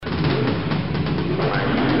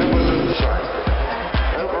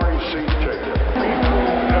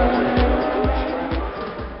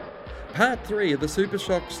3 of the Super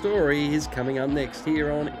Shock story is coming up next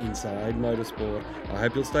here on Inside Motorsport. I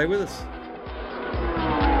hope you'll stay with us.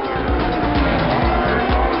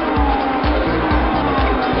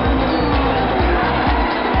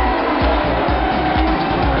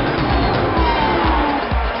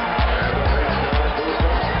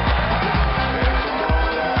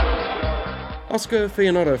 Oscar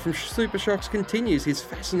Fianotto from Super Shocks continues his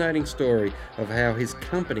fascinating story of how his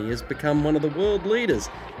company has become one of the world leaders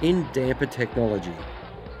in damper technology.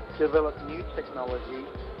 Develop new technology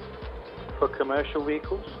for commercial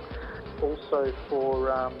vehicles, also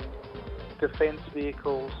for defence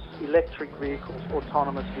vehicles, electric vehicles,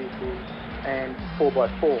 autonomous vehicles, and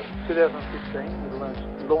 4x4. 2015, we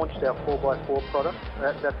launched our 4x4 product.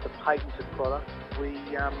 That's a patented product.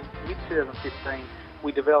 Mid-2015,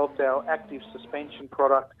 we developed our active suspension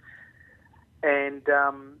product, and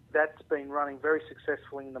that's been running very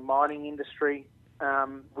successfully in the mining industry.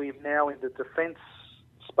 We're now in the defence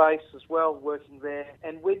space as well, working there,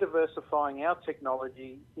 and we're diversifying our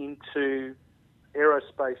technology into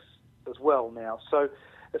aerospace as well now. So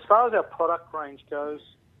as far as our product range goes,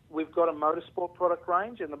 we've got a motorsport product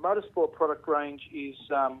range, and the motorsport product range is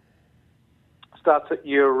starts at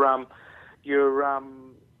your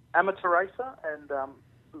amateur racer and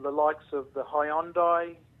the likes of the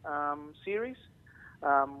Hyundai series.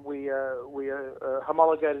 We are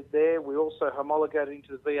homologated there. We also homologated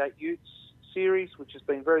into the V8 Utes series, which has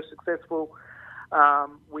been very successful.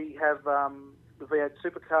 We have the V8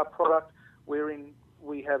 Supercar product.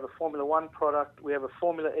 We have a Formula One product. We have a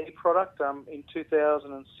Formula E product. In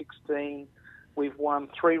 2016, we've won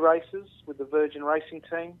 3 races with the Virgin Racing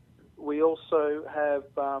team. We also have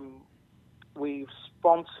we've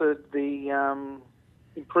sponsored the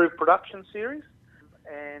Improved Production series,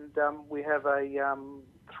 and we have a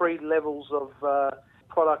 3 levels of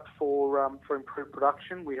product for Improved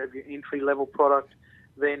Production. We have your entry-level product,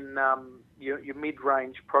 then your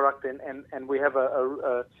mid-range product, and we have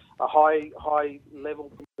a high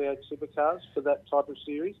level V8 Supercars for that type of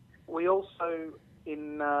series. We also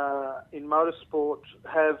in motorsport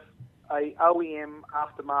have a OEM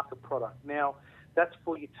aftermarket product. Now, that's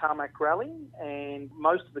for your tarmac rally and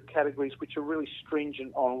most of the categories which are really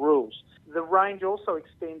stringent on rules. The range also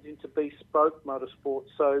extends into bespoke motorsport,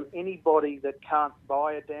 so anybody that can't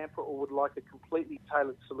buy a damper or would like a completely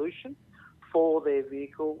tailored solution for their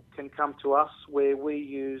vehicle can come to us, where we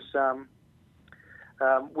use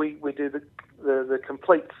we do the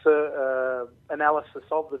complete analysis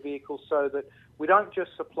of the vehicle, so that we don't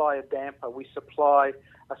just supply a damper, we supply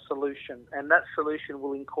a solution, and that solution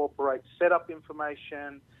will incorporate setup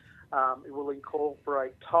information, it will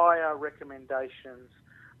incorporate tyre recommendations,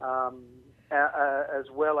 as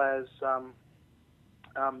well as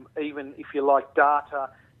even, if you like, data,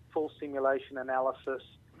 full simulation analysis,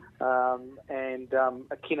 and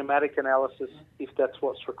a kinematic analysis if that's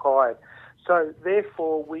what's required. So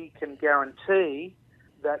therefore we can guarantee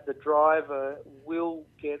that the driver will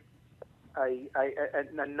get a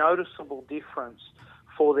noticeable difference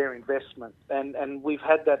for their investment, and we've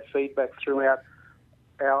had that feedback throughout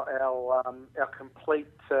our complete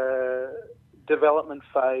development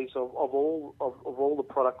phase of all the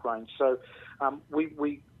product range. So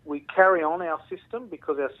we carry on our system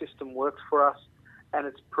because our system works for us, and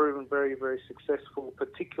it's proven very, very successful,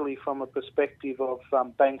 particularly from a perspective of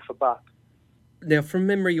bang for buck. Now, from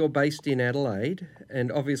memory, you're based in Adelaide,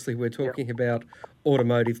 and obviously we're talking about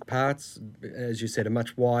automotive parts, as you said, a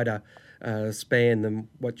much wider span than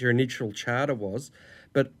what your initial charter was.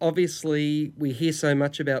 But obviously we hear so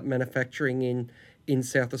much about manufacturing in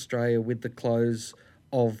South Australia with the close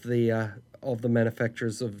of the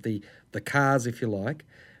manufacturers of the cars, if you like.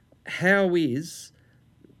 How is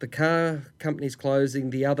the car companies closing,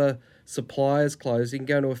 the other suppliers closing,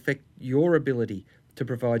 going to affect your ability to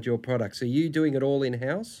provide your products? Are you doing it all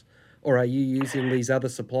in-house, or are you using these other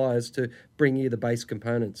suppliers to bring you the base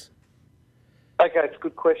components? Okay, it's a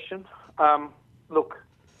good question. Look,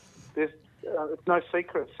 it's no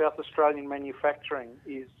secret South Australian manufacturing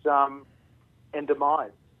is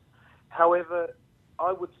endemized. However,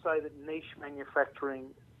 I would say that niche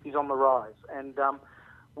manufacturing is on the rise, and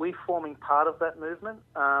we're forming part of that movement.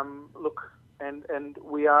 And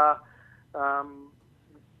we are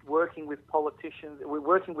working with politicians. We're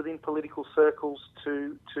working within political circles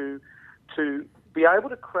to be able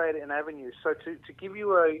to create an avenue. So to give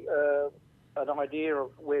you an idea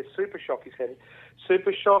of where Super Shock is headed,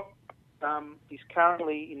 Super Shock is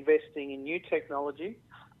currently investing in new technology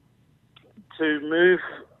to move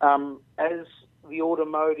as the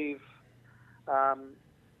automotive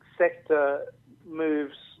sector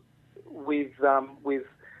moves with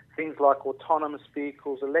things like autonomous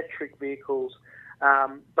vehicles, electric vehicles,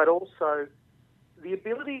 but also the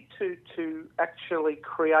ability to actually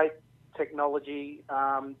create technology,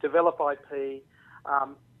 develop IP,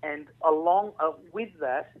 and along with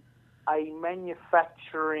that, a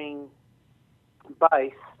manufacturing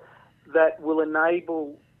base that will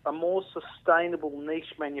enable a more sustainable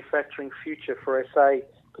niche manufacturing future for SA,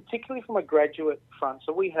 particularly from a graduate front.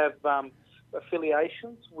 So we have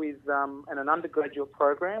affiliations with and an undergraduate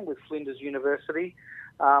program with Flinders University,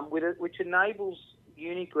 which enables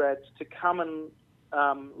uni grads to come and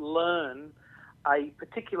learn a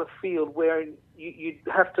particular field where you'd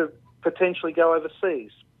have to potentially go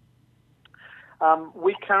overseas.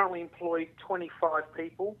 We currently employ 25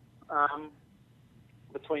 people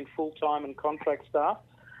between full-time and contract staff,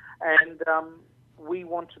 and we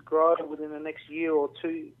want to grow within the next year or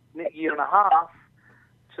two, year and a half,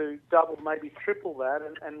 to double, maybe triple that,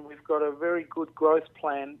 and we've got a very good growth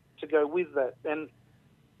plan to go with that. And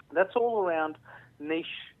that's all around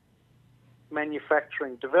niche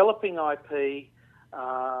manufacturing, developing IP,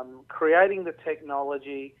 creating the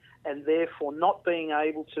technology, and therefore not being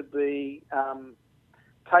able to be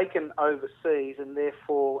taken overseas and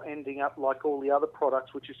therefore ending up like all the other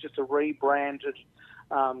products, which is just a rebranded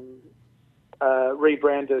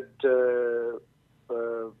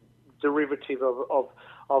derivative of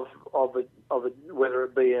whether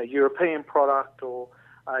it be a European product or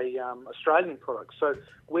a Australian product. So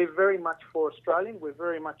we're very much for Australian. We're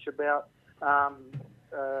very much about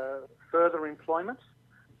further employment,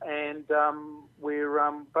 and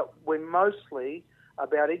but we're mostly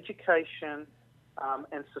about education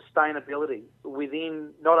and sustainability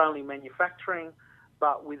within not only manufacturing,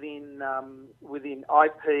 but within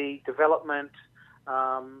IP development,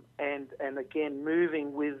 and again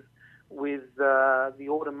moving with the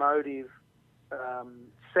automotive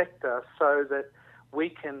sector, so that we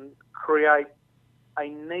can create a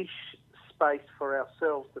niche space for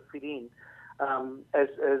ourselves to fit in as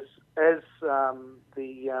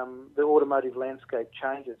the automotive landscape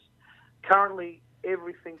changes. Currently,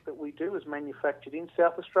 everything that we do is manufactured in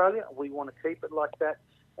South Australia. We want to keep it like that,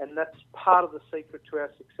 and that's part of the secret to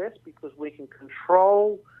our success, because we can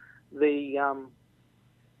control the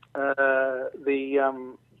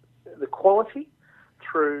quality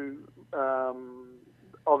through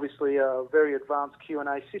obviously a very advanced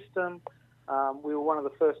Q&A system. We were one of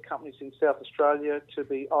the first companies in South Australia to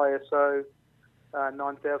be ISO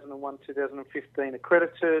 9001-2015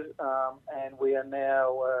 accredited, and we are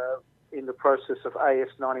now in the process of AS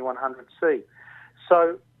 9100C.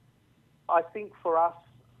 So I think for us,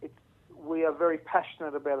 we are very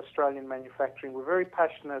passionate about Australian manufacturing. We're very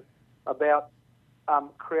passionate about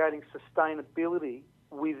creating sustainability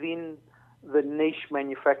within the niche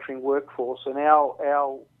manufacturing workforce, and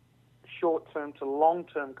our short-term to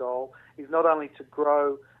long-term goal is not only to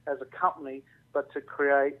grow as a company, but to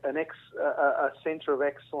create a centre of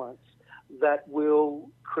excellence that will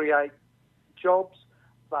create jobs,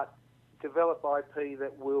 but develop IP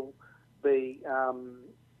that will be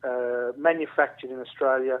manufactured in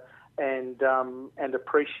Australia and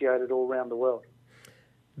appreciated all around the world.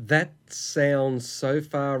 That sounds so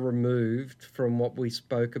far removed from what we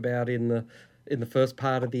spoke about in the first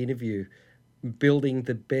part of the interview, building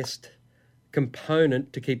the best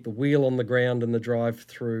component to keep the wheel on the ground and the drive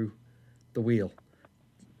through the wheel.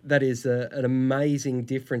 That is an amazing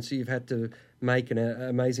difference. You've had to make an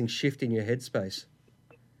amazing shift in your headspace.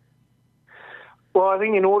 Well, I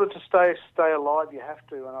think in order to stay alive, you have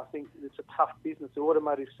to, and I think it's a tough business, the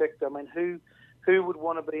automotive sector. I mean, who would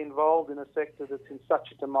want to be involved in a sector that's in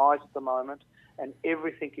such a demise at the moment, and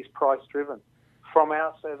everything is price-driven? From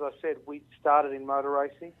us, as I said, we started in motor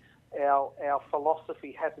racing. Our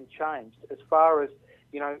philosophy hasn't changed. As far as,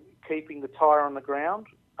 keeping the tyre on the ground,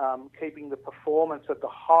 keeping the performance at the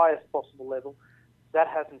highest possible level, that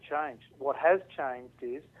hasn't changed. What has changed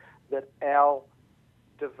is that our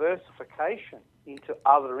diversification into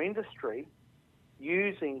other industry,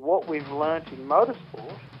 using what we've learnt in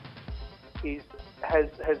motorsport,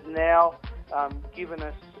 has now given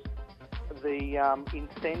us the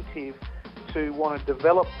incentive to want to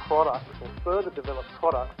develop products or further develop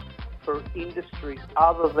products for industries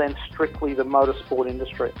other than strictly the motorsport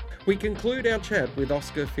industry. We conclude our chat with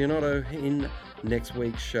Oscar Fianotto in next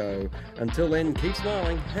week's show. Until then, keep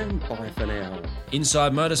smiling and bye for now.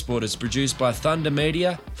 Inside Motorsport is produced by Thunder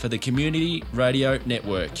Media for the Community Radio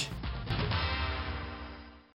Network.